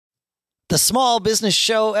The Small Business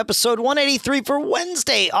Show, episode 183 for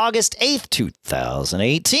Wednesday, August 8th,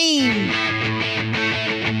 2018.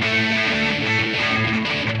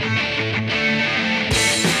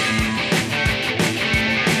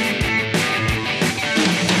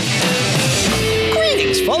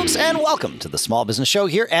 Folks, and welcome to the Small Business Show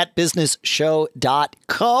here at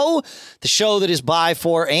businessshow.co, the show that is by,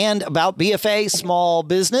 for, and about BFA small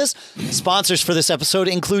business. Sponsors for this episode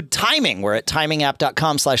include Timing, where at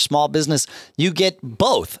timingapp.com/smallbusiness, you get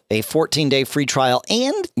both a 14-day free trial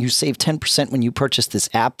and you save 10% when you purchase this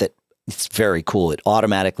app that it's very cool. It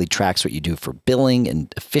automatically tracks what you do for billing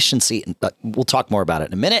and efficiency. And we'll talk more about it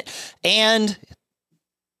in a minute. And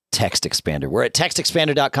Text Expander. We're at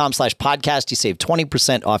textexpander.com/podcast. You save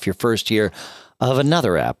 20% off your first year of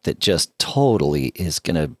another app that just totally is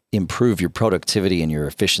going to improve your productivity and your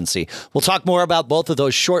efficiency. We'll talk more about both of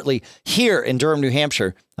those shortly here in Durham, New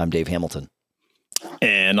Hampshire. I'm Dave Hamilton.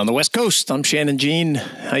 And on the West Coast, I'm Shannon Jean.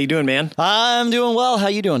 How you doing, man? I'm doing well. How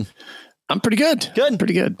you doing? I'm pretty good. Good.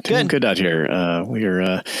 Pretty good. Doing good out here.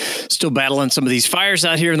 We're still battling some of these fires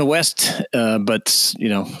out here in the West, but you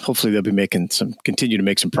know, hopefully they'll be continue to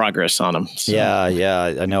make some progress on them. So.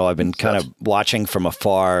 Yeah. I know. I've been kind of watching from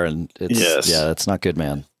afar, and it's not good,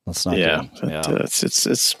 man. That's not good.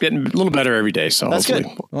 It's getting a little better every day. So that's good.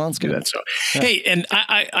 Well, that's good. So, yeah. Hey, and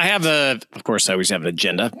I have of course, I always have an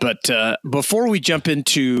agenda, but before we jump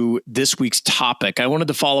into this week's topic, I wanted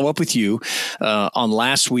to follow up with you on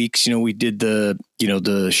last week's. You know, we did the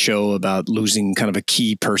show about losing kind of a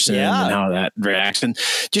key person and how that reacts, and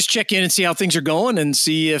just check in and see how things are going, and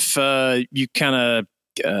see if you kind of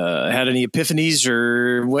had any epiphanies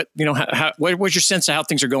or what, what's your sense of how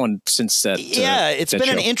things are going since that? It's been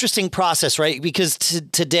an interesting process, right? Because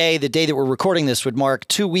today, the day that we're recording this, would mark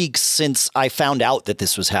 2 weeks since I found out that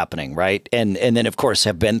this was happening, right? And then, of course,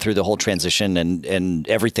 have been through the whole transition and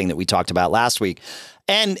everything that we talked about last week.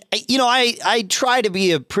 And, I try to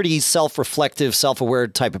be a pretty self-reflective, self-aware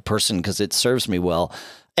type of person because it serves me well.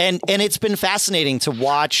 And it's been fascinating to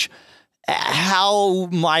watch how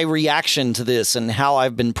my reaction to this and how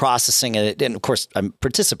I've been processing it. And of course, I'm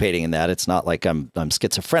participating in that. It's not like I'm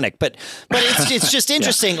schizophrenic, but it's just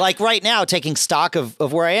interesting. Like right now, taking stock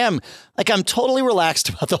of where I am, like I'm totally relaxed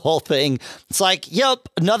about the whole thing. It's like, yep,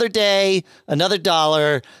 another day, another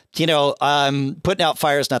dollar. I'm putting out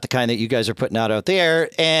fires, not the kind that you guys are putting out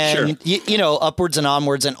there, and upwards and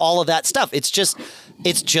onwards and all of that stuff. It's just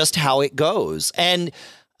how it goes. And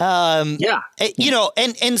and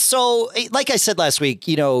so, like I said last week,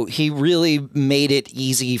 he really made it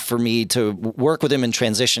easy for me to work with him in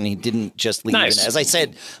transition. He didn't just leave. Nice. And as I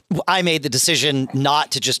said, I made the decision not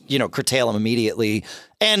to just, curtail him immediately.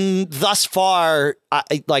 And thus far,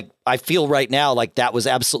 I feel right now like that was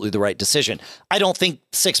absolutely the right decision. I don't think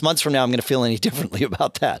 6 months from now I'm going to feel any differently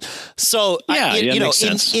about that. So, makes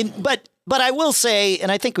sense. But I will say,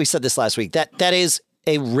 and I think we said this last week, that is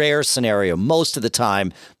a rare scenario. Most of the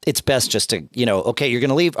time, it's best just to, okay, you're going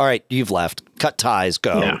to leave. All right, you've left. Cut ties,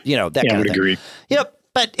 go. That kind of thing. I would agree. Yep.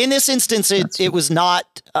 But in this instance, it was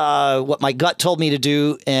not what my gut told me to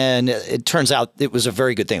do. And it turns out it was a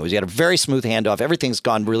very good thing. We had a very smooth handoff. Everything's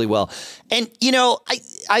gone really well. And,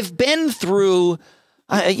 I've been through...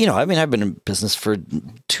 I've been in business for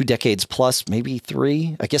 2 decades plus, maybe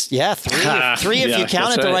 3. I guess, 3. 3 if you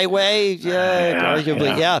count it the right way.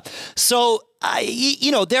 Arguably. So,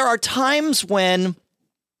 there are times when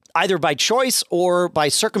either by choice or by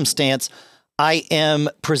circumstance, I am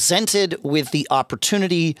presented with the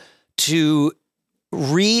opportunity to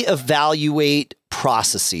reevaluate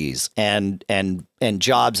processes and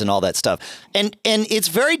jobs and all that stuff. And it's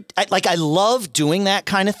very, I love doing that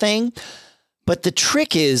kind of thing. But the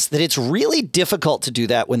trick is that it's really difficult to do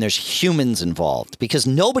that when there's humans involved, because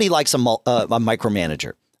nobody likes a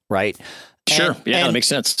micromanager, right? Sure. That makes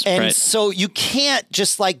sense. And so you can't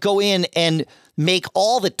just go in and make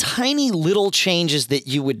all the tiny little changes that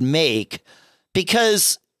you would make,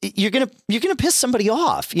 because you're gonna piss somebody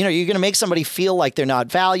off. You're gonna make somebody feel like they're not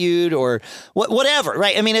valued or whatever,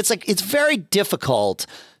 right? I mean, it's very difficult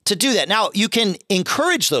to do that. Now you can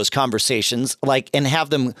encourage those conversations, and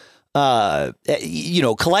have them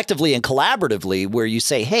collectively and collaboratively, where you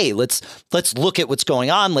say, hey, let's look at what's going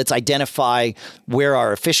on. Let's identify where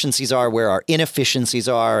our efficiencies are, where our inefficiencies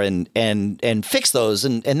are, and fix those.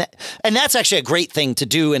 And that's actually a great thing to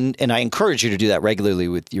do. And I encourage you to do that regularly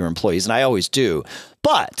with your employees. And I always do.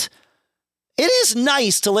 But it is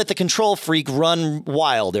nice to let the control freak run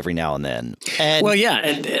wild every now and then. And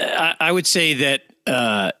I would say that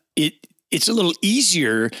it's a little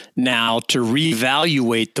easier now to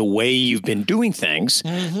reevaluate the way you've been doing things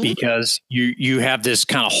because you have this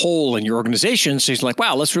kind of hole in your organization. So it's like,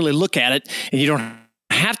 wow, let's really look at it. And you don't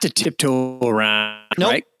have to tiptoe around,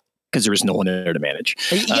 right? Because there is no one there to manage.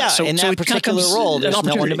 So in that particular role, there's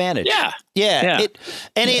no one to manage. Yeah.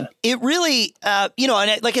 It really,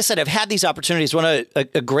 and like I said, I've had these opportunities.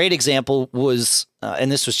 A great example was, and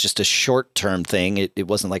this was just a short-term thing. It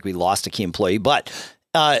wasn't like we lost a key employee, but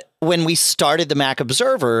when we started the Mac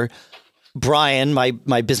Observer, Brian, my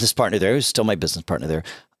business partner there, who's still my business partner there,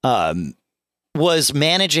 was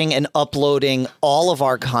managing and uploading all of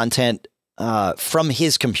our content from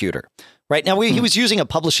his compuyer. Right now, he was using a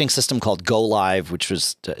publishing system called Go Live, which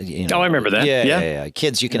was, I remember that. Yeah.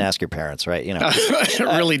 Kids, you can ask your parents, right?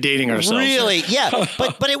 Really dating ourselves. Really, yeah.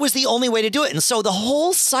 But it was the only way to do it. And so the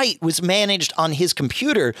whole site was managed on his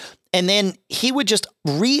computer. And then he would just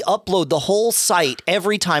re-upload the whole site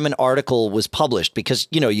every time an article was published because,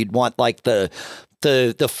 you'd want like the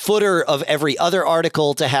footer of every other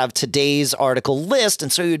article to have today's article list. And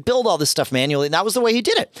so you'd build all this stuff manually. And that was the way he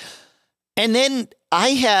did it. And then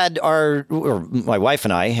my wife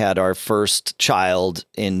and I had our first child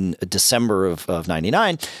in December of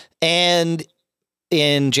 99. And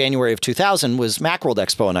in January of 2000 was Macworld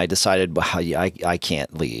Expo. And I decided, wow, I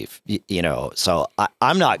can't leave, so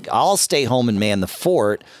I'll stay home and man the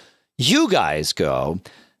fort. You guys go.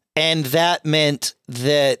 And that meant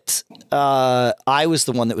that I was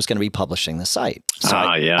the one that was going to be publishing the site. So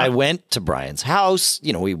I went to Brian's house.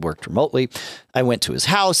 We worked remotely. I went to his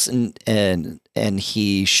house and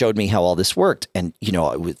he showed me how all this worked. And,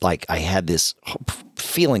 I had this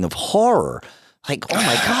feeling of horror. Like, oh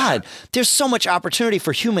my God, there's so much opportunity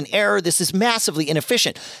for human error. This is massively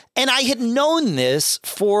inefficient. And I had known this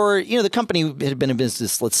for, the company had been in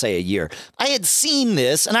business, let's say a year. I had seen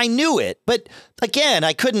this and I knew it. But again,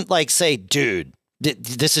 I couldn't say, dude,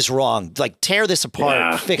 this is wrong. Like, tear this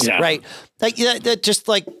apart, fix it, right? Like, that just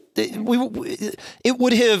it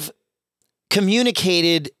would have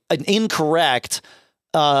communicated an incorrect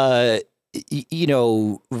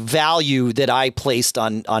value that I placed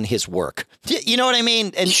on his work. You know what I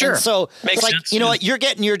mean? And sure. And so makes it's sense, what? You're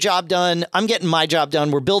getting your job done. I'm getting my job done.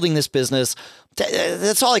 We're building this business.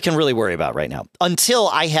 That's all I can really worry about right now until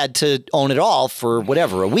I had to own it all for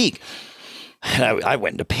whatever, a week. And I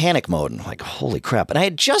went into panic mode and I'm like, holy crap. And I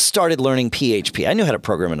had just started learning PHP. I knew how to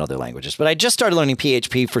program in other languages, but I just started learning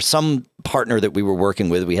PHP for some partner that we were working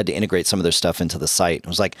with. We had to integrate some of their stuff into the site. I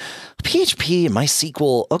was like, PHP and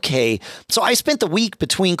MySQL, okay. So I spent the week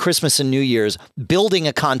between Christmas and New Year's building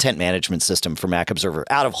a content management system for Mac Observer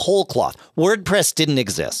out of whole cloth. WordPress didn't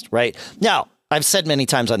exist, right? Now, I've said many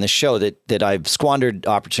times on this show that I've squandered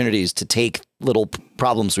opportunities to take little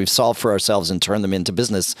problems we've solved for ourselves and turn them into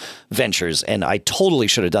business ventures. And I totally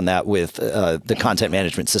should have done that with the content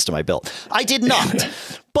management system I built. I did not.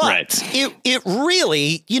 But it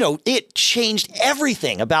really, it changed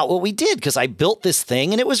everything about what we did because I built this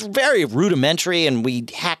thing and it was very rudimentary and we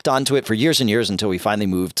hacked onto it for years and years until we finally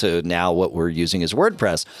moved to now what we're using as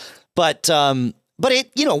WordPress. But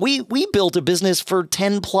it, we built a business for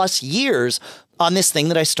 10 plus years on this thing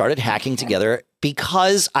that I started hacking together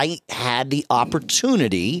because I had the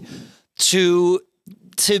opportunity to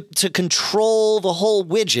control the whole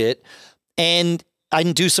widget and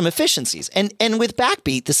do some efficiencies. And with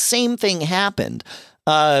Backbeat, the same thing happened.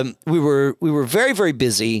 We were very, very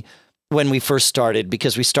busy when we first started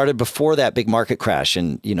because we started before that big market crash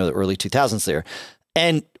in, the early 2000s there.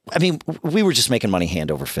 And I mean, we were just making money hand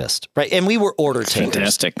over fist, right? And we were order takers.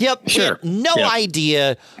 Fantastic. Yep. Sure. No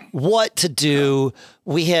idea what to do.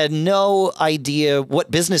 We had no idea what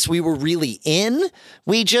business we were really in.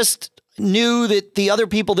 We just knew that the other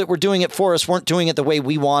people that were doing it for us weren't doing it the way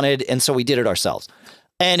we wanted. And so we did it ourselves.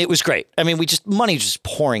 And it was great. I mean, money just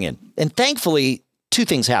pouring in. And thankfully, two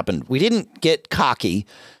things happened. We didn't get cocky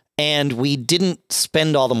and we didn't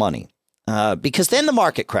spend all the money. Because then the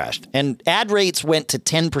market crashed and ad rates went to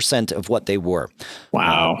 10% of what they were.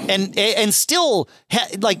 Wow. And still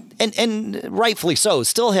and rightfully so,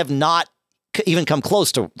 still have not even come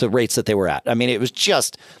close to the rates that they were at. I mean, it was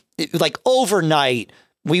just like overnight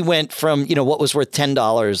we went from, what was worth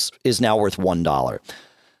 $10 is now worth $1.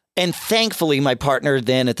 And thankfully my partner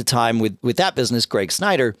then at the time with that business, Greg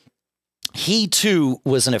Snyder, he too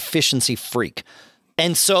was an efficiency freak.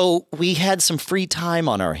 And so we had some free time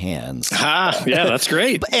on our hands. Yeah, that's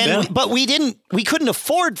great. But we couldn't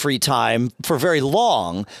afford free time for very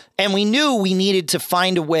long. And we knew we needed to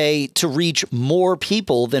find a way to reach more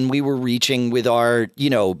people than we were reaching with our,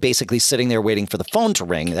 basically sitting there waiting for the phone to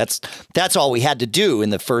ring. That's all we had to do in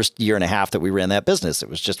the first year and a half that we ran that business. It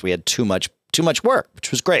was just, we had too much too much work,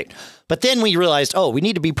 which was great. But then we realized, oh, we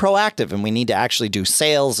need to be proactive and we need to actually do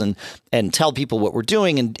sales and tell people what we're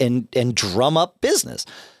doing and drum up business.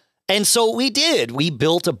 And so we did. We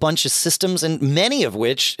built a bunch of systems, and many of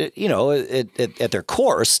which, you know, at their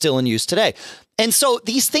core are still in use today. And so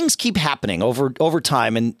these things keep happening over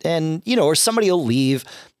time, and you know, or somebody will leave,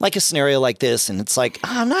 like a scenario like this, and it's like,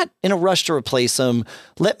 I'm not in a rush to replace them.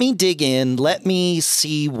 Let me dig in. Let me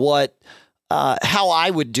see how I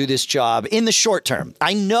would do this job in the short term.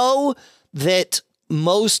 I know that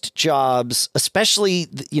most jobs, especially,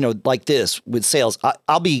 you know, like this with sales,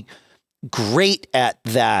 I'll be great at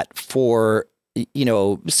that for, you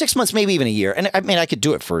know, 6 months, maybe even a year. And I mean, I could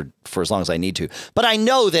do it for as long as I need to, but I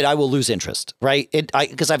know that I will lose interest, right?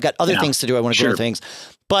 Because I've got other things to do. I want to grow things,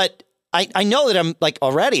 but I know that I'm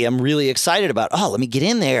really excited about, let me get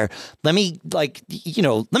in there. Let me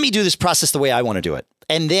let me do this process the way I want to do it,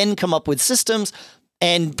 and then come up with systems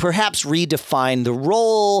and perhaps redefine the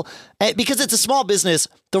role, because it's a small business.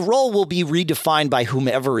 The role will be redefined by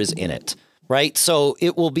whomever is in it. Right. So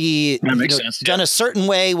it will be done a certain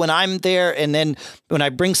way when I'm there. And then when I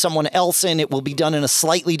bring someone else in, it will be done in a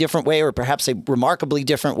slightly different way, or perhaps a remarkably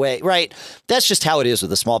different way. Right. That's just how it is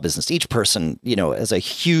with a small business. Each person, you know, has a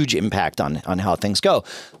huge impact on how things go.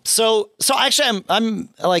 So actually, I'm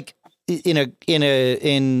like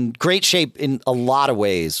in great shape in a lot of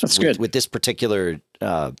ways with this particular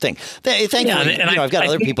thing. Thankfully, I've got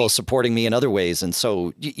other people supporting me in other ways. And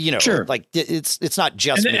so, you know, like it's not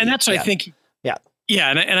just me. And that's what I think.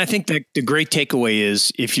 Yeah. And I think that the great takeaway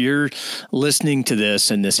is, if you're listening to this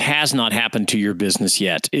and this has not happened to your business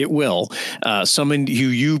yet, it will. Someone who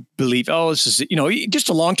you believe, this is, you know, just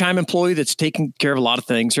a longtime employee that's taking care of a lot of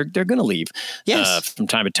things, they're going to leave from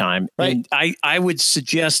time to time. Right. And I would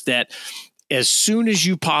suggest that as soon as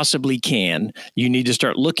you possibly can, you need to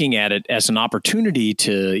start looking at it as an opportunity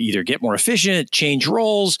to either get more efficient, change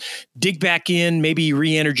roles, dig back in, maybe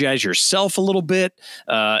re-energize yourself a little bit,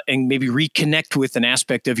 and maybe reconnect with an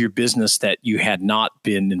aspect of your business that you had not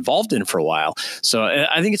been involved in for a while. So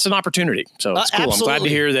I think it's an opportunity. So it's cool. Absolutely. I'm glad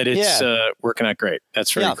to hear that it's working out great.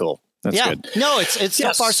 That's very cool. That's good. No, it's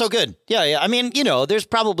so far so good. Yeah. I mean, you know, there's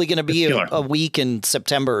probably going to be a week in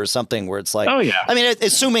September or something where it's like, I mean,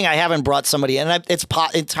 assuming I haven't brought somebody in, it's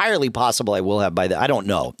entirely possible I will have by then. I don't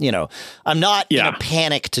know. You know, I'm not in a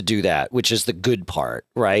panic to do that, which is the good part,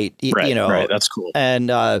 right? You know, right. That's cool.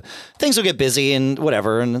 And things will get busy and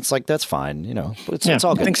whatever, and it's like, that's fine. You know, it's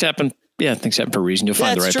all good. Things happen. Yeah, things happen for a reason. You'll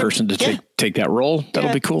find the right person to take that role.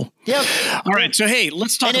 That'll be cool. Yeah. All right. So, hey,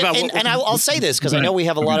 let's talk about and I'll say this because I know we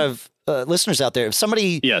have a lot of listeners out there. If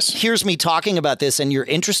somebody hears me talking about this and you're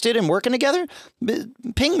interested in working together,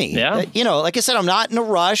 ping me. Yeah. You know, like I said, I'm not in a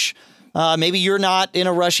rush. Maybe you're not in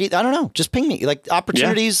a rush either. I don't know. Just ping me. Like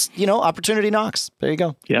opportunities, you know, opportunity knocks. There you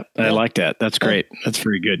go. Yep. I like that. That's great. That's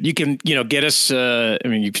very good. You can, you know, get us, I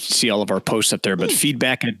mean, you can see all of our posts up there, but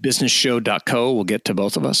feedback@businessshow.co will get to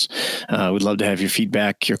both of us. We'd love to have your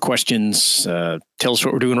feedback, your questions. Tell us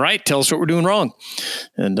what we're doing right. Tell us what we're doing wrong,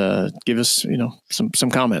 and give us, you know,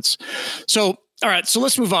 some comments. So, all right, so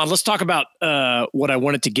let's move on. Let's talk about what I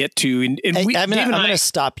wanted to get to. I'm going to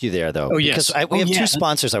stop you there, though, because we have two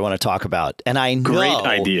sponsors I want to talk about, and I know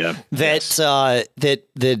that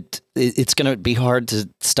that it's going to be hard to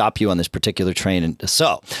stop you on this particular train. And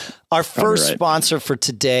so, our first sponsor for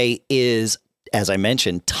today is, as I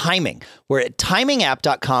mentioned, Timing. We're at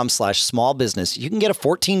timingapp.com/smallbusiness. You can get a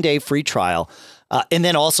 14-day free trial, and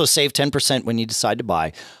then also save 10% when you decide to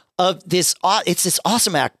buy. It's this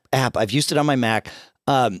awesome app. I've used it on my Mac.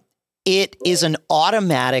 It is an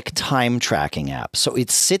automatic time tracking app. So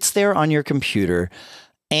it sits there on your computer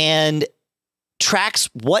and tracks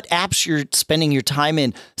what apps you're spending your time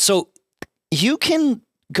in. So you can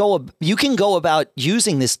go about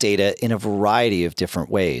using this data in a variety of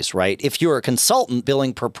different ways, right? If you're a consultant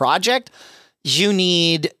billing per project, you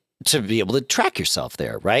need to be able to track yourself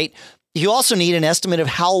there, right? You also need an estimate of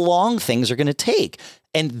how long things are going to take.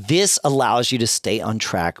 And this allows you to stay on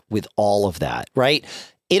track with all of that, right?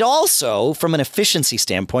 It also, from an efficiency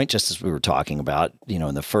standpoint, just as we were talking about, you know,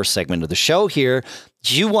 in the first segment of the show here,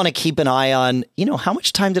 you want to keep an eye on, you know, how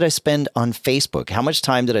much time did I spend on Facebook? How much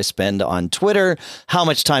time did I spend on Twitter? How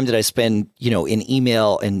much time did I spend, you know, in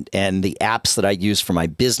email and the apps that I use for my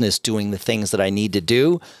business doing the things that I need to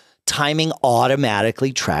do? Timing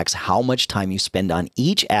automatically tracks how much time you spend on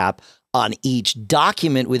each app, on each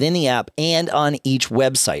document within the app, and on each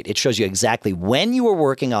website. It shows you exactly when you were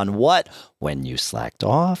working on what, when you slacked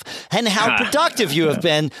off, and how productive you have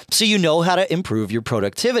been, so you know how to improve your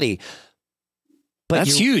productivity. But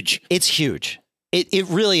that's huge. It's huge. It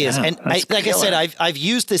really is. And like I said, I've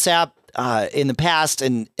used this app in the past,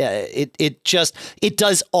 and it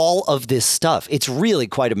does all of this stuff. It's really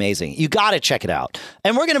quite amazing. You got to check it out.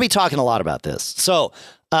 And we're going to be talking a lot about this. So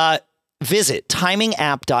visit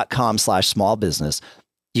timingapp.com/smallbusiness.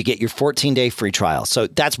 You get your 14-day free trial. So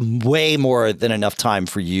that's way more than enough time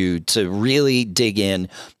for you to really dig in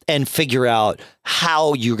and figure out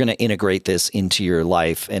how you're going to integrate this into your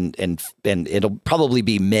life. And it'll probably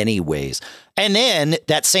be many ways. And then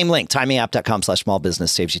that same link, timingapp.com/smallbusiness,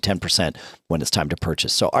 saves you 10% when it's time to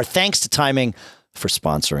purchase. So our thanks to Timing for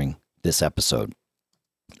sponsoring this episode.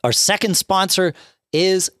 Our second sponsor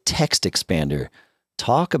is Text Expander.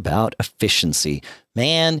 Talk about efficiency.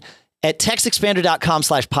 Man, at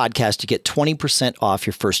textexpander.com/podcast, you get 20% off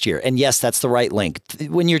your first year. And yes, that's the right link.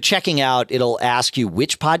 When you're checking out, it'll ask you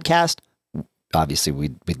which podcast. Obviously,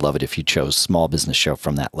 we'd love it if you chose Small Business Show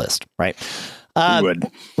from that list, right?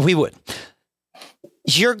 We would.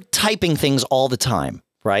 You're typing things all the time,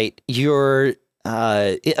 right? Your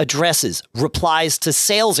addresses, replies to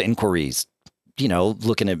sales inquiries,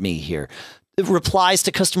 looking at me here, replies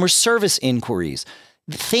to customer service inquiries.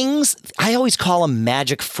 Things, I always call them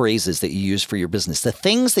magic phrases that you use for your business. The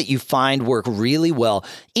things that you find work really well.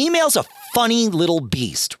 Email's a funny little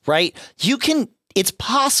beast, right? It's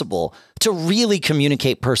possible to really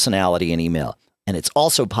communicate personality in email, and it's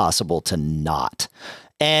also possible to not.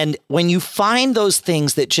 And when you find those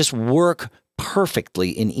things that just work perfectly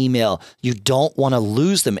in email, you don't want to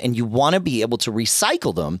lose them, and you want to be able to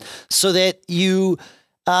recycle them so that you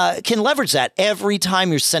can leverage that every time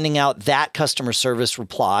you're sending out that customer service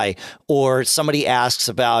reply, or somebody asks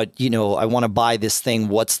about, I want to buy this thing.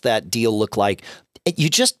 What's that deal look like?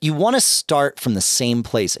 You want to start from the same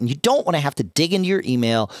place, and you don't want to have to dig into your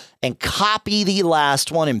email and copy the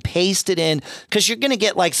last one and paste it in, because you're going to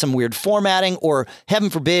get like some weird formatting, or heaven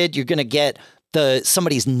forbid, you're going to get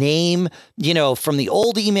somebody's name, from the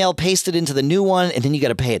old email pasted into the new one, and then you got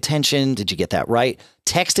to pay attention. Did you get that right?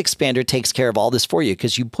 Text Expander takes care of all this for you,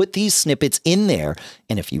 because you put these snippets in there,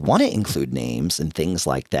 and if you want to include names and things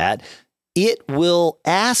like that, it will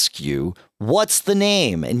ask you what's the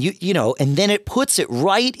name, and and then it puts it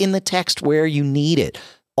right in the text where you need it.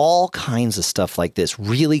 All kinds of stuff like this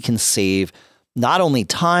really can save not only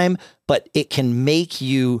time, but it can make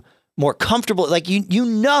you more comfortable. Like,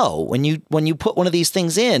 when you put one of these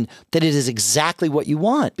things in, that it is exactly what you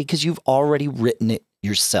want, because you've already written it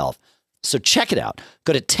yourself. So check it out.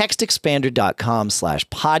 Go to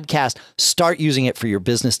textexpander.com/podcast. Start using it for your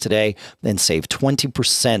business today, and save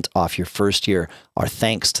 20% off your first year. Our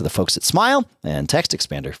thanks to the folks at Smile and Text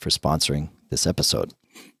Expander for sponsoring this episode.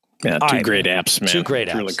 Yeah, two great apps, man. Two great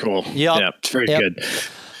apps. Really cool. Yep. Yeah, it's very good.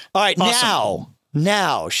 All right, awesome.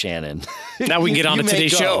 Now, Shannon. Now we can get on to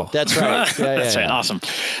today's show. That's right. That's right. Awesome.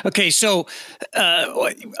 Okay, so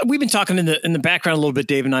we've been talking in the background a little bit,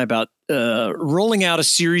 Dave and I, about rolling out a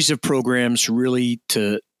series of programs really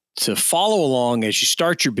to follow along as you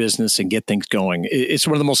start your business and get things going. It's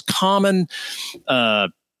one of the most common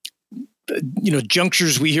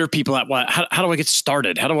junctures we hear people at. How do I get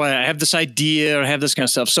started? How do I have this idea or have this kind of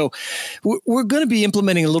stuff? So we're going to be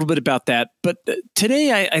implementing a little bit about that. But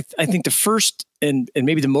today, I think the first and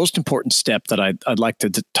maybe the most important step that I'd like to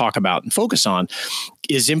talk about and focus on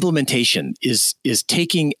is implementation, is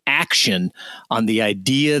taking action on the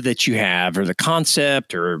idea that you have, or the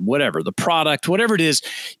concept, or whatever, the product, whatever it is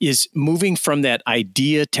moving from that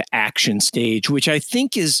idea to action stage, which I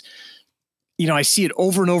think is, I see it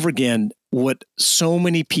over and over again, what so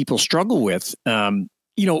many people struggle with.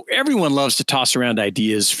 Everyone loves to toss around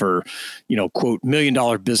ideas for, quote, $1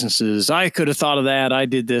 million businesses. I could have thought of that. I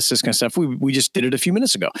did this kind of stuff. We just did it a few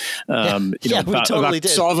minutes ago. We totally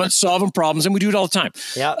did. Solving problems, and we do it all the time.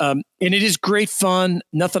 Yeah. And it is great fun.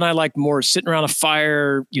 Nothing I like more, sitting around a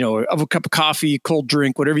fire, of a cup of coffee, cold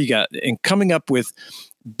drink, whatever you got, and coming up with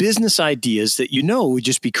business ideas that would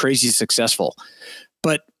just be crazy successful.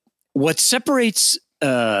 But what separates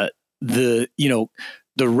the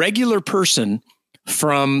regular person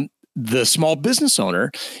from the small business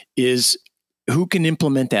owner is who can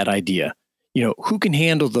implement that idea, who can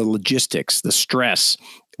handle the logistics, the stress,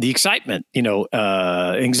 the excitement,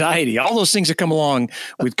 anxiety, all those things that come along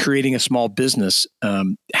with creating a small business.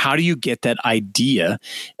 How do you get that idea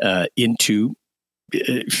into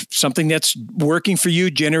something that's working for you,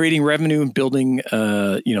 generating revenue and building,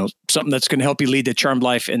 something that's going to help you lead the charmed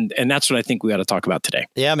life. And that's what I think we ought to talk about today.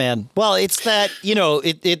 Yeah, man. Well, it's that,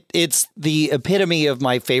 it's the epitome of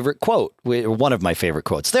my favorite quote, one of my favorite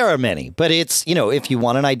quotes. There are many, but it's, if you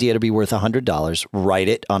want an idea to be worth $100, write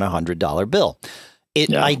it on $100 bill.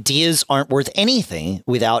 Ideas aren't worth anything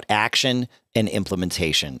without action and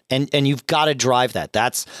implementation. And you've got to drive that.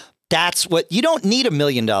 That's what you don't need $1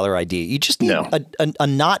 million idea. You just need a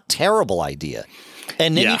not terrible idea.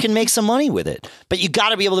 And then you can make some money with it. But you got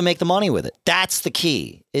to be able to make the money with it. That's the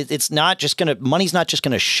key. It's not just money's not just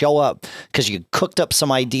going to show up because you cooked up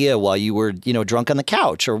some idea while you were, drunk on the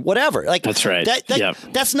couch or whatever. Like that's right.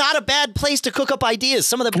 That's not a bad place to cook up ideas.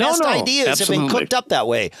 Some of the best ideas have been cooked up that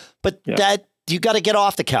way. But that you got to get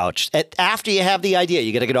off the couch. After you have the idea,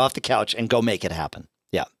 you got to get off the couch and go make it happen.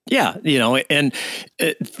 Yeah. Yeah. And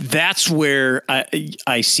that's where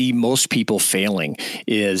I see most people failing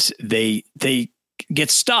is they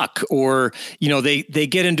get stuck or, they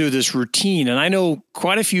get into this routine. And I know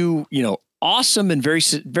quite a few, awesome and very,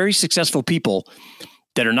 very successful people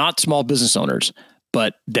that are not small business owners,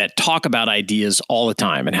 but that talk about ideas all the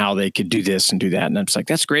time and how they could do this and do that. And I'm just like,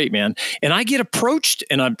 that's great, man. And I get approached,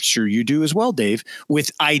 and I'm sure you do as well, Dave,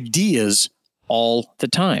 with ideas all the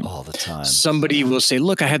time. All the time. Somebody will say,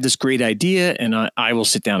 look, I have this great idea. And I will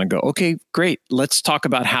sit down and go, okay, great. Let's talk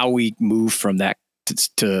about how we move from that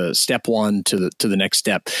to step one to the next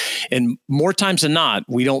step. And more times than not,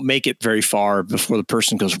 we don't make it very far before the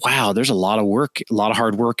person goes, wow, there's a lot of work, a lot of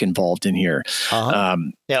hard work involved in here.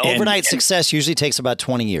 Overnight success usually takes about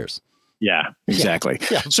 20 years. Yeah, exactly.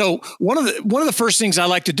 Yeah. So one of the first things I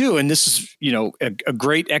like to do, and this is, a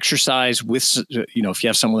great exercise with, if you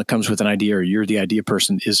have someone that comes with an idea or you're the idea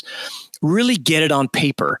person, is really get it on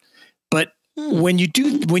paper. But when you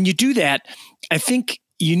do that, I think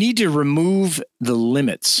you need to remove the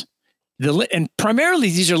limits. And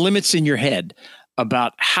primarily these are limits in your head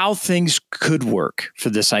about how things could work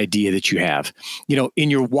for this idea that you have.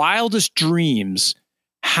 In your wildest dreams,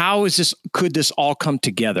 how could this all come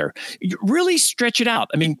together? You really stretch it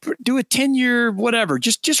out. I mean, do a 10-year, whatever,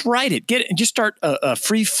 just write it, get it, and just start a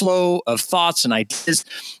free flow of thoughts and ideas.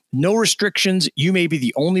 No restrictions. You may be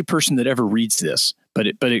the only person that ever reads this, but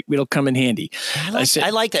it'll come in handy.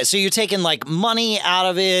 I like that. So you're taking like money out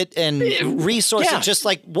of it and resources, just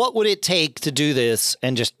like what would it take to do this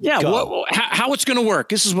and just go? How it's going to work.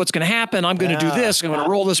 This is what's going to happen. I'm going to do this. I'm going to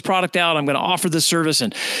roll this product out. I'm going to offer this service.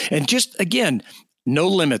 And just, again, no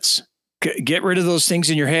limits. Get rid of those things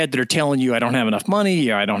in your head that are telling you, I don't have enough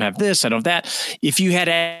money, or I don't have this, I don't have that. If you had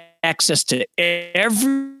access to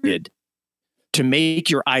every to make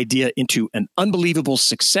your idea into an unbelievable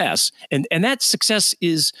success, and that success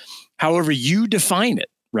is however you define it,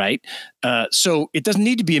 right? So it doesn't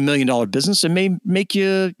need to be $1 million business. It may make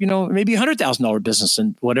you, maybe $100,000 business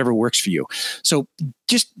and whatever works for you. So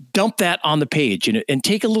just dump that on the page and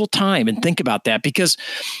take a little time and think about that, because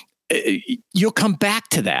you'll come back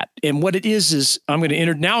to that. And what it is I'm going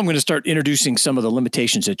to start introducing some of the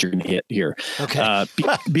limitations that you're going to hit here. Okay.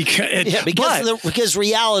 Because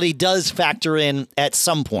reality does factor in at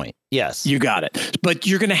some point. Yes. You got it. But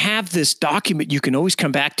you're going to have this document you can always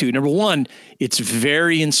come back to. Number one, it's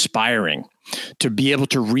very inspiring to be able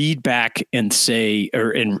to read back and say,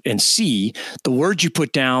 and see the words you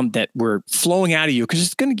put down that were flowing out of you,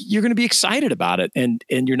 because you're going to be excited about it, and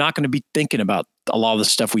you're not going to be thinking about a lot of the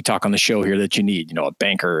stuff we talk on the show here that you need, a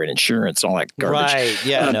banker and insurance and all that garbage. Right.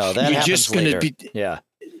 Yeah. No, that happens just later. Yeah.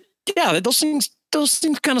 Those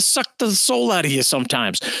things kind of suck the soul out of you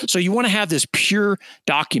sometimes. So you want to have this pure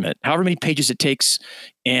document, however many pages it takes.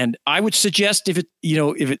 And I would suggest if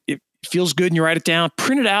it feels good and you write it down,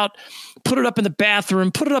 print it out, put it up in the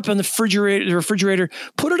bathroom, put it up in the refrigerator,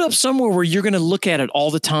 put it up somewhere where you're going to look at it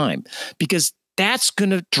all the time, because that's going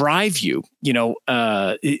to drive you,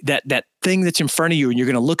 that thing that's in front of you. And you're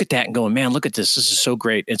going to look at that and go, man, look at this. This is so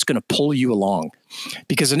great. It's going to pull you along,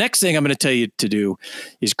 because the next thing I'm going to tell you to do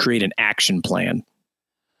is create an action plan.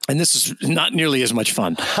 And this is not nearly as much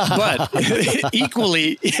fun, but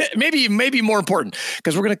equally, maybe more important,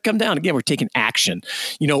 because we're going to come down again. We're taking action,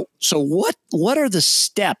 So what are the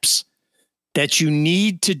steps that you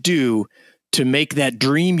need to do to make that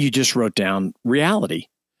dream you just wrote down reality?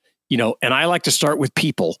 And I like to start with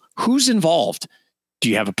people. Who's involved? Do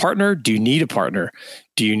you have a partner? Do you need a partner?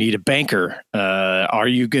 Do you need a banker? Are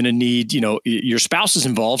you going to need, your spouse is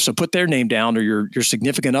involved, so put their name down, or your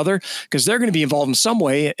significant other, because they're going to be involved in some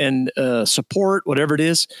way, and support, whatever it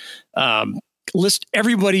is. List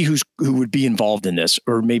everybody who would be involved in this,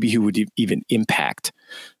 or maybe who would even impact.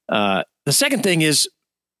 The second thing is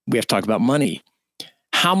we have to talk about money.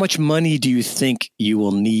 How much money do you think you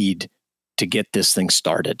will need to get this thing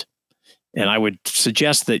started? And I would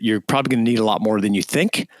suggest that you're probably going to need a lot more than you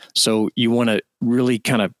think. So you want to really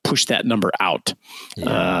kind of push that number out.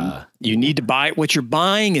 Yeah. You need to buy, what you're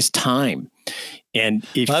buying is time. And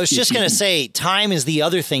I was just going to say, time is the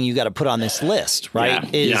other thing you got to put on this list, right?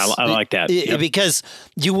 I like that. Because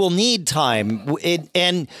you will need time,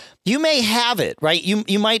 and you may have it, right?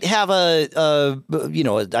 You might have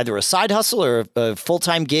either a side hustle or a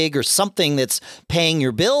full-time gig or something that's paying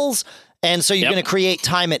your bills. And so you're going to create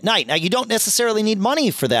time at night. Now, you don't necessarily need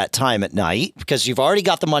money for that time at night because you've already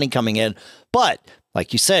got the money coming in. But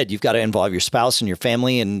like you said, you've got to involve your spouse and your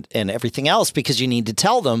family and everything else because you need to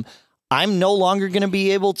tell them, I'm no longer going to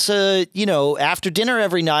be able to, after dinner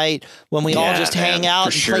every night when we all just hang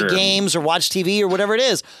out and play games or watch TV or whatever it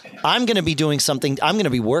is, I'm going to be doing something. I'm going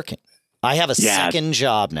to be working. I have a second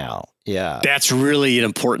job now. Yeah. That's really an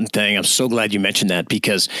important thing. I'm so glad you mentioned that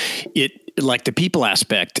because like the people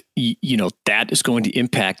aspect, that is going to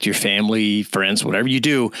impact your family, friends, whatever you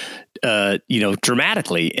do,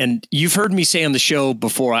 dramatically. And you've heard me say on the show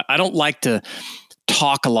before, I don't like to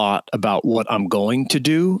talk a lot about what I'm going to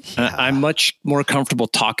do. I'm much more comfortable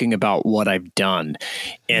talking about what I've done.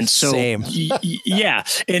 And so, and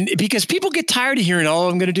because people get tired of hearing,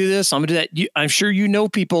 I'm going to do this, I'm going to do that. I'm sure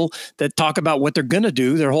people that talk about what they're going to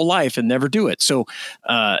do their whole life and never do it. So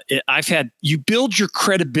you build your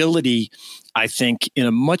credibility, I think, in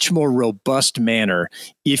a much more robust manner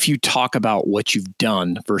if you talk about what you've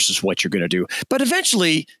done versus what you're going to do. But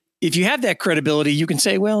eventually, if you have that credibility, you can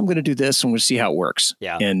say, well, I'm going to to we'll see how it works.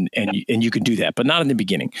 Yeah. And you can do that, but not in the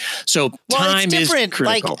beginning. So time is critical.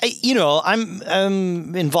 Like,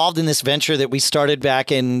 I'm involved in this venture that we started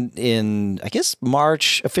back in I guess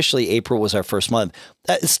March. Officially, April was our first month.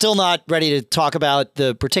 Still not ready to talk about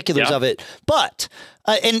the particulars of it, but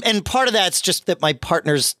and part of that's just that my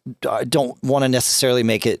partners don't want to necessarily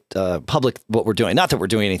make it public what we're doing. Not that we're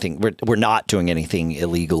doing anything. We're not doing anything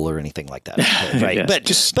illegal or anything like that, right? But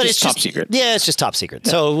it's top secret. Yeah, it's just top secret.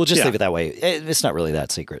 Yeah. So we'll just leave it that way. It's not really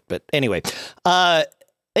that secret, but anyway, and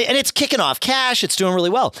it's kicking off cash. It's doing really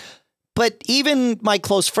well. But even my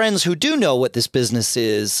close friends who do know what this business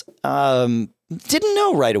is didn't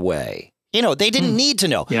know right away. They didn't need to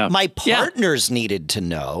know. Yeah. My partners needed to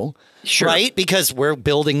know, right? Because we're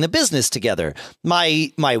building the business together.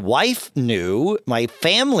 My wife knew, my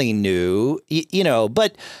family knew,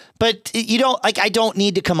 but you don't I don't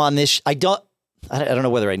need to come on this. I don't know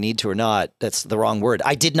whether I need to or not. That's the wrong word.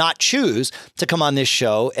 I did not choose to come on this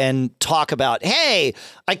show and talk about, hey,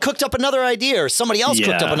 I cooked up another idea or somebody else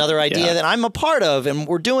cooked up another idea that I'm a part of and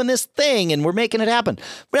we're doing this thing and we're making it happen.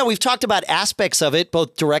 Well, we've talked about aspects of it,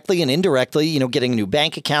 both directly and indirectly, getting a new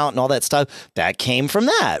bank account and all that stuff. That came from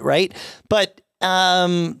that, right? But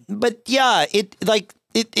yeah,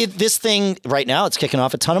 this thing right now, it's kicking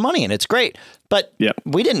off a ton of money and it's great. But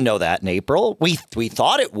we didn't know that in April. We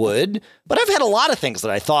thought it would, but I've had a lot of things that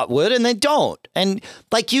I thought would and they don't. And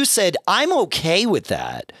like you said, I'm okay with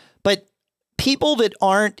that. But people that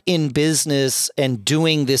aren't in business and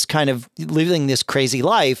doing this kind of living this crazy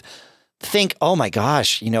life think, oh my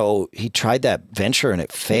gosh, he tried that venture and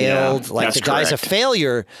it failed. Like the guy's a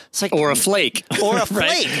failure. It's like, or a flake,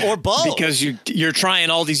 right? Or both, because you're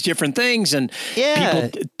trying all these different things, and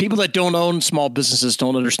people that don't own small businesses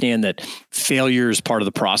don't understand that failure is part of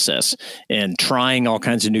the process, and trying all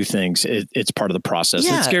kinds of new things, it's part of the process.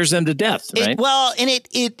 It scares them to death, right?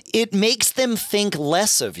 It makes them think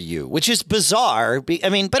less of you, which is bizarre. But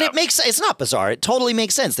it's not bizarre. It totally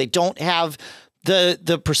makes sense. They don't have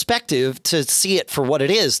the perspective to see it for what it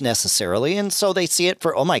is necessarily. And so they see it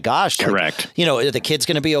for, oh my gosh, correct. Are the kids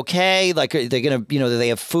going to be okay? Like, are they going to, do they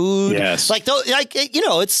have food? Yes.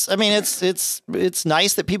 It's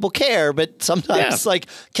nice that people care, but sometimes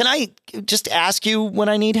can I just ask you when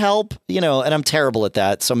I need help? And I'm terrible at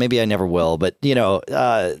that. So maybe I never will, but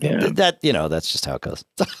that's just how it goes.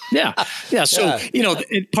 Yeah. So,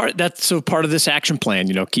 part of this action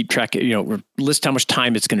plan, keep track, list how much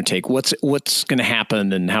time it's going to take, what's going to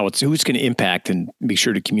happen and who's going to impact, and make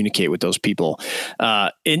sure to communicate with those people,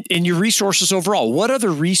 and your resources overall. What other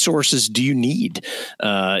resources do you need?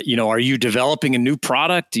 Are you developing a new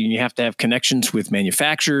product? Do you have to have connections with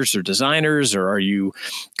manufacturers or designers, or are you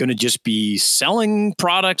going to just be selling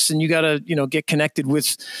products and you got to, get connected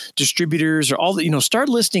with distributors or all the, start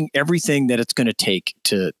listing everything that it's going to take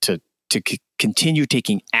to continue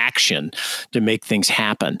taking action to make things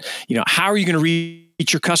happen. How are you going to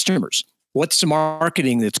reach your customers? What's the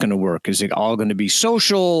marketing that's going to work? Is it all going to be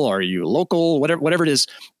social? Are you local? Whatever it is,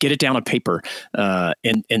 get it down on paper,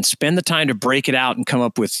 and spend the time to break it out and come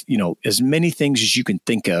up with, as many things as you can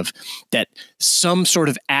think of that some sort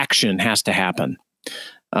of action has to happen.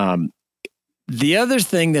 The other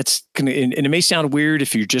thing that's going to, and it may sound weird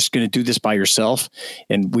if you're just going to do this by yourself,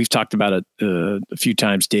 and we've talked about it a few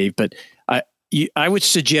times, Dave, but I would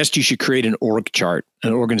suggest you should create an org chart,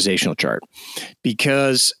 an organizational chart,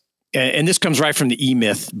 because, and this comes right from the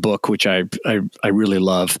E-Myth book, which I really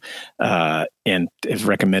love and have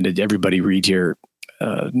recommended everybody read here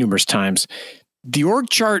numerous times. The org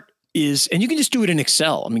chart is, and you can just do it in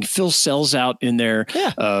Excel. I mean, fill cells out in there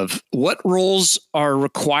of what roles are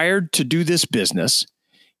required to do this business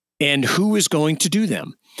and who is going to do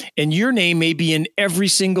them. And your name may be in every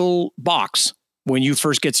single box when you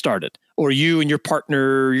first get started, or you and your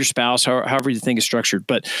partner, your spouse, however you think is structured.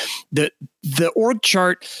 But the org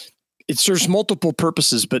chart, it serves multiple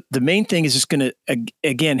purposes, but the main thing is it's going to,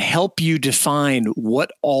 again, help you define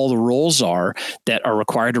what all the roles are that are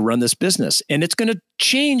required to run this business. And it's going to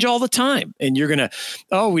change all the time. And you're going to,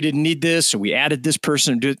 oh, we didn't need this, or we added this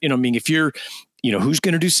person. I mean, if you're, who's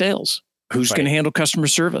going to do sales? Who's going to handle customer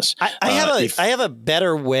service? I have a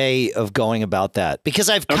better way of going about that, because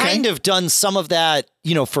I've kind of done some of that,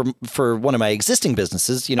 for one of my existing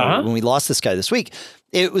businesses, when we lost this guy this week.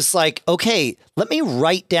 It was like, okay, let me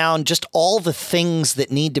write down just all the things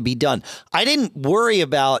that need to be done. I didn't worry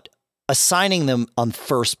about assigning them on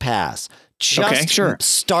first pass. Just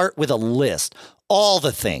start with a list. All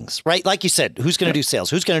the things, right? Like you said, who's going to do sales?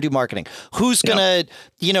 Who's going to do marketing? Who's going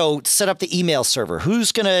to, set up the email server?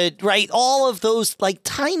 Who's going to write all of those like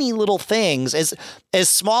tiny little things, as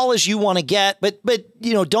small as you want to get, but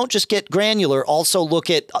don't just get granular. Also look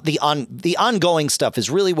at the ongoing stuff is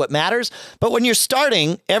really what matters. But when you're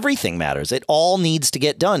starting, everything matters. It all needs to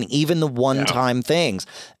get done, even the one-time things.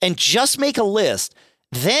 And just make a list.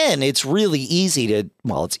 Then it's really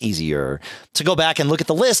it's easier to go back and look at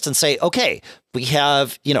the list and say, okay, we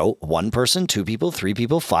have, one person, two people, three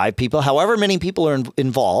people, five people, however many people are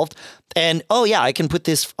involved. And, I can put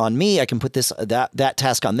this on me. I can put that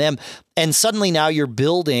task on them. And suddenly now you're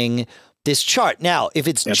building this chart. Now, if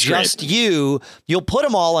it's just you, you'll put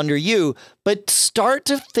them all under you, but start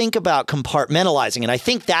to think about compartmentalizing. And I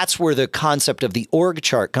think that's where the concept of the org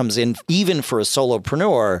chart comes in, even for a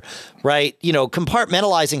solopreneur, right?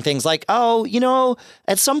 Compartmentalizing things like,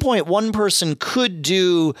 at some point, one person could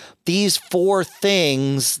do these 4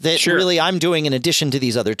 things that really I'm doing in addition to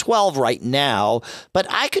these other 12 right now, but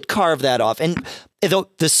I could carve that off. And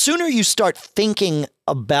the sooner you start thinking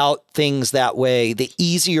about things that way, the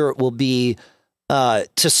easier it will be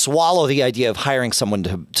to swallow the idea of hiring someone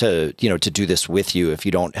to do this with you if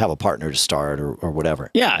you don't have a partner to start or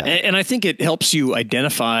whatever. Yeah. And I think it helps you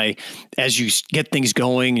identify, as you get things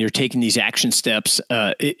going, you're taking these action steps,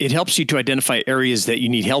 it helps you to identify areas that you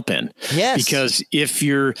need help in. Yes. Because if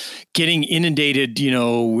you're getting inundated,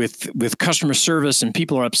 with customer service and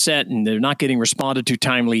people are upset and they're not getting responded to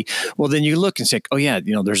timely, well, then you look and say, oh yeah,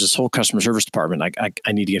 there's this whole customer service department.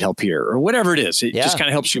 I need to get help here, or whatever it is. It just kind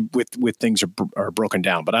of helps you with things are broken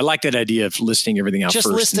down. But I like that idea of listing everything out just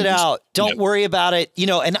first. List it out. Don't worry about it.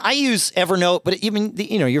 And I use Evernote, but even,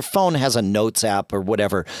 your phone has a notes app or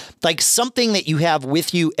whatever, like something that you have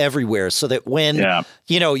with you everywhere, so that when,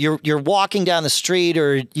 you're walking down the street,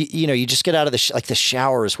 or, you just get out of the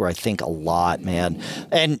showers where I think a lot, man.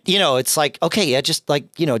 And, it's like, okay, just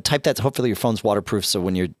like, type that. Hopefully your phone's waterproof, so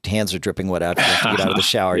when your hands are dripping wet after you have to get out of the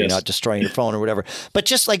shower, you're not destroying your phone or whatever. But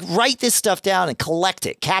just like write this stuff down and collect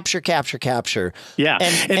it, capture. Yeah.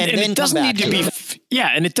 And then it doesn't need to be,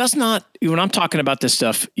 and it does not, when I'm talking about this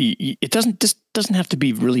stuff, this doesn't have to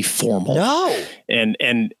be really formal. No.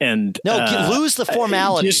 Lose the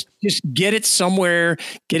formality. Just get it somewhere,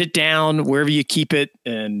 get it down wherever you keep it.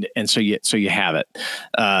 And so you have it.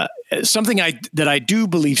 Something that I do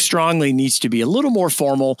believe strongly needs to be a little more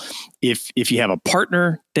formal. If you have a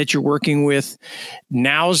partner that you're working with,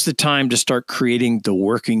 now's the time to start creating the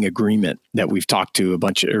working agreement that we've talked to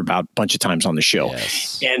about a bunch of times on the show.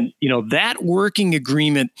 Yes. And that working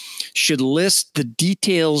agreement should list the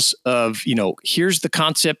details of, here's the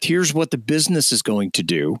concept, here's what the business is going to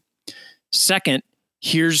do. Second,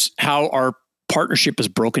 here's how our partnership is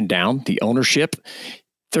broken down, the ownership.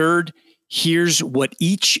 Third, here's what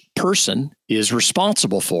each person is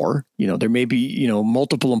responsible for. There may be,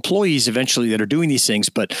 multiple employees eventually that are doing these things,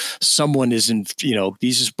 but someone is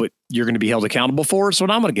this is what you're going to be held accountable for. It's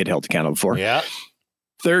what I'm going to get held accountable for. Yeah.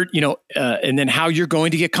 Third, and then how you're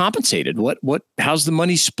going to get compensated. How's the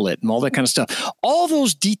money split and all that kind of stuff. All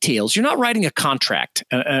those details. You're not writing a contract.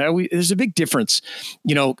 There's a big difference.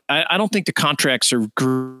 I don't think the contracts are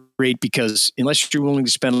great, because unless you're willing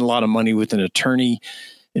to spend a lot of money with an attorney,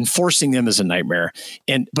 enforcing them is a nightmare.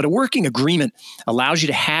 But a working agreement allows you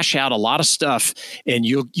to hash out a lot of stuff, and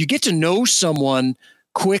you get to know someone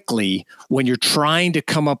quickly when you're trying to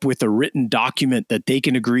come up with a written document that they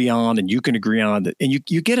can agree on and you can agree on, and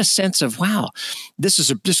you get a sense of, wow,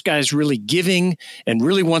 this guy's really giving and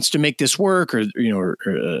really wants to make this work, or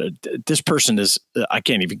this person is I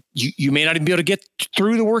can't even, you may not even be able to get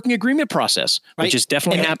through the working agreement process, which is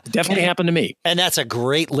definitely happened to me. And that's a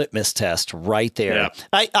great litmus test right there.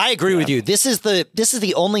 Yeah. I agree with you. This is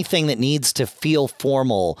the only thing that needs to feel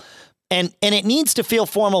formal. And it needs to feel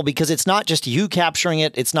formal because it's not just you capturing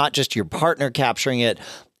it. It's not just your partner capturing it.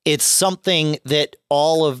 It's something that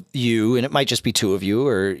all of you, and it might just be two of you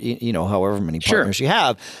or, however many partners you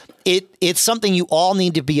have. It's something you all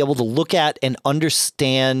need to be able to look at and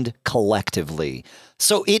understand collectively.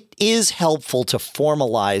 So it is helpful to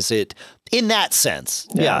formalize it in that sense.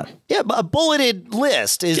 Yeah. A bulleted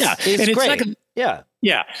list is great. Yeah.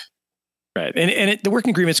 Right. And the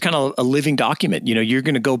working agreement is kind of a living document. You're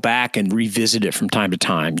going to go back and revisit it from time to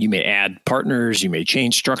time. You may add partners, you may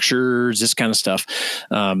change structures, this kind of stuff.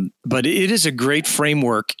 But it is a great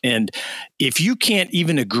framework. And if you can't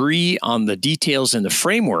even agree on the details in the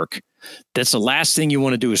framework, that's the last thing you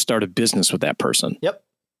want to do is start a business with that person. Yep.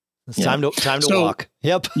 It's time to walk.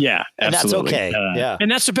 Yep. Yeah, absolutely. And that's okay.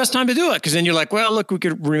 And that's the best time to do it, because then you're like, well, look, we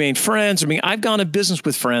could remain friends. I mean, I've gone to business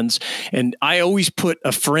with friends, and I always put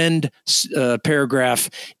a friend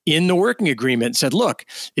paragraph in the working agreement and said, look,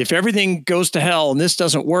 if everything goes to hell and this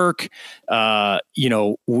doesn't work, our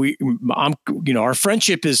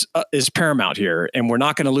friendship is paramount here, and we're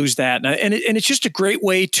not going to lose that. And it's just a great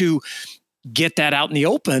way to get that out in the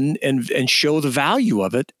open and show the value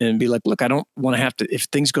of it and be like, look, I don't want to have to, if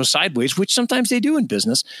things go sideways, which sometimes they do in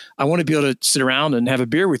business, I want to be able to sit around and have a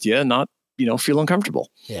beer with you and not, feel uncomfortable.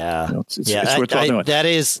 Yeah. It's worth talking about.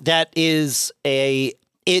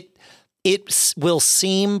 It will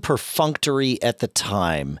seem perfunctory at the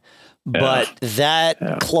time, but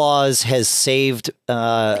that clause has saved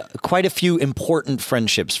quite a few important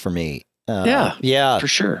friendships for me. For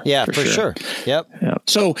sure. Yeah, for sure. Yep. Yeah.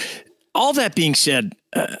 So, all that being said,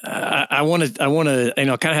 I want to, kind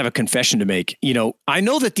of have a confession to make. I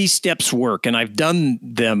know that these steps work, and I've done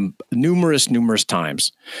them numerous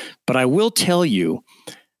times. But I will tell you,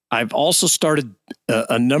 I've also started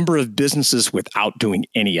a number of businesses without doing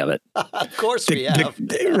any of it. Of course we have.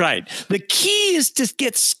 Right. The key is to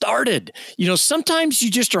get started. Sometimes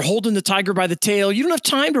you just are holding the tiger by the tail. You don't have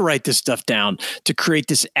time to write this stuff down, to create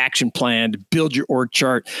this action plan, to build your org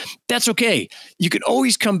chart. That's okay. You can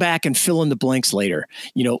always come back and fill in the blanks later.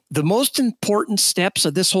 The most important steps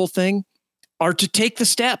of this whole thing are to take the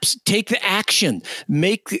steps, take the action,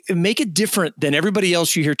 make it different than everybody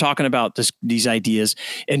else you hear talking about these ideas,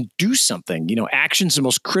 and do something. Action's the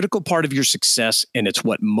most critical part of your success, and it's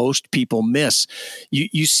what most people miss.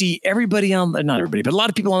 You see everybody not everybody, but a lot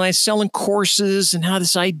of people online selling courses and how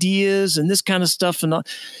this ideas and this kind of stuff. And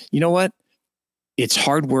you know what? It's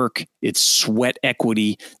hard work. It's sweat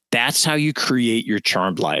equity. That's how you create your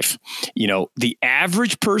charmed life. The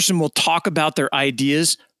average person will talk about their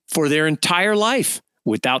ideas for their entire life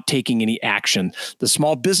without taking any action. The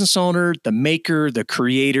small business owner, the maker, the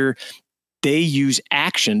creator, they use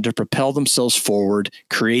action to propel themselves forward,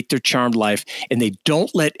 create their charmed life, and they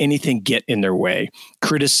don't let anything get in their way.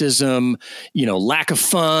 Criticism, lack of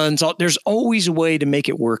funds. There's always a way to make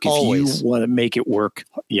it work. If you want to make it work,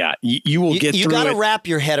 you will get through it. You got to wrap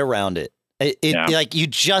your head around it. Like, you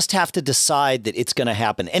just have to decide that it's going to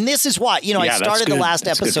happen. And this is why, I started the last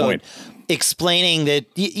episode explaining that,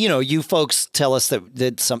 you folks tell us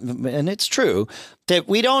that something, and it's true, that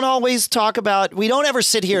we don't always we don't ever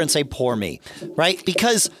sit here and say, poor me, right?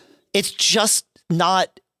 Because it's just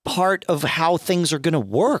not part of how things are going to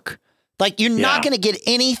work. Like, you're not going to get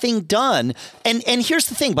anything done. And here's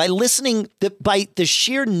the thing, by the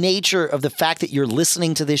sheer nature of the fact that you're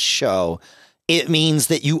listening to this show, it means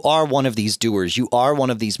that you are one of these doers. You are one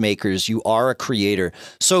of these makers. You are a creator.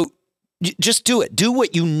 So just do it. Do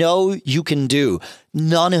what you can do.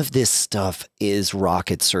 None of this stuff is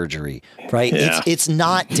rocket surgery, right? Yeah. It's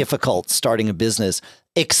not difficult starting a business,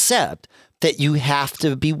 except that you have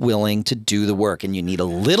to be willing to do the work, and you need a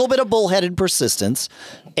little bit of bullheaded persistence,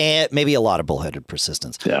 and maybe a lot of bullheaded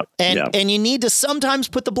persistence. Yeah. And you need to sometimes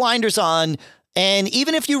put the blinders on. And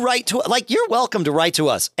even if you write to, you're welcome to write to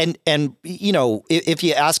us. And if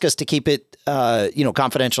you ask us to keep it,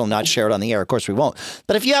 confidential and not share it on the air, of course we won't.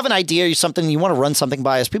 But if you have an idea or something, you want to run something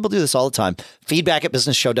by us, people do this all the time.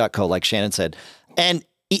 Feedback@businessshow.co, like Shannon said. And,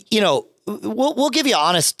 we'll give you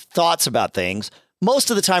honest thoughts about things. Most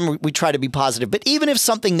of the time we try to be positive. But even if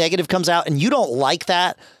something negative comes out and you don't like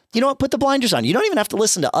that, you know what? Put the blinders on. You don't even have to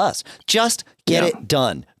listen to us. Just get it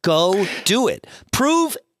done. Go do it.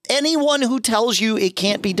 Prove anyone who tells you it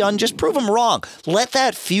can't be done, just prove them wrong. Let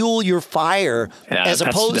that fuel your fire, as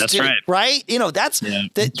opposed to right. You know, that's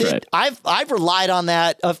right. I've relied on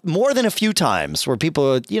that more than a few times where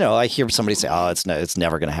people, you know, I hear somebody say, "Oh, it's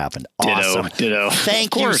never going to happen." Awesome. Ditto.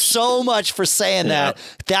 Thank you so much for saying that.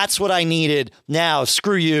 That's what I needed. Now,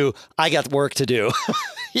 screw you. I got work to do.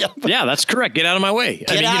 Yeah, that's correct. Get out of my way.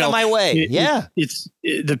 Get out of my way. It's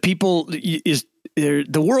the people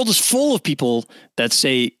the world is full of people that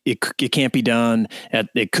say it can't be done.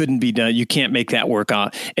 It couldn't be done. You can't make that work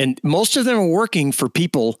out. And most of them are working for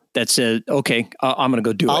people that said, okay, I'm going to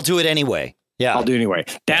go do it. I'll do it anyway. Yeah, I'll do it anyway.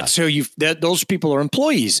 That's how those people are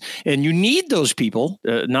employees, and you need those people.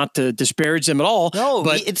 Not to disparage them at all. No,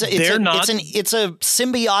 but it's a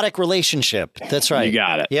symbiotic relationship. That's right. You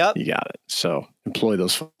got it. Yep, you got it. So employ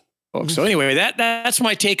those folks. So anyway, that's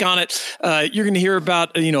my take on it. You're going to hear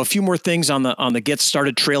about a few more things on the Get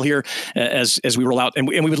Started trail here as we roll out, and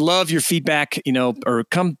we would love your feedback. Or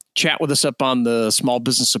come chat with us up on the small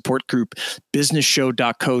business support group,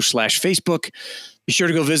 businessshow.co/Facebook. Be sure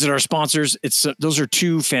to go visit our sponsors. Those are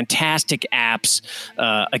two fantastic apps.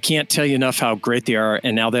 I can't tell you enough how great they are,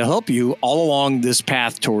 and now they'll help you all along this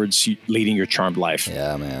path towards leading your charmed life.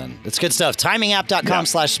 Yeah, man. It's good stuff.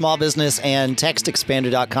 Timingapp.com/smallbusiness and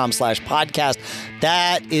textexpander.com/podcast.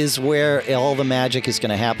 That is where all the magic is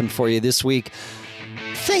going to happen for you this week.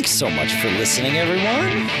 Thanks so much for listening,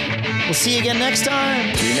 everyone. We'll see you again next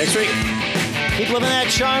time. See you next week. Keep living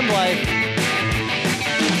that charmed life.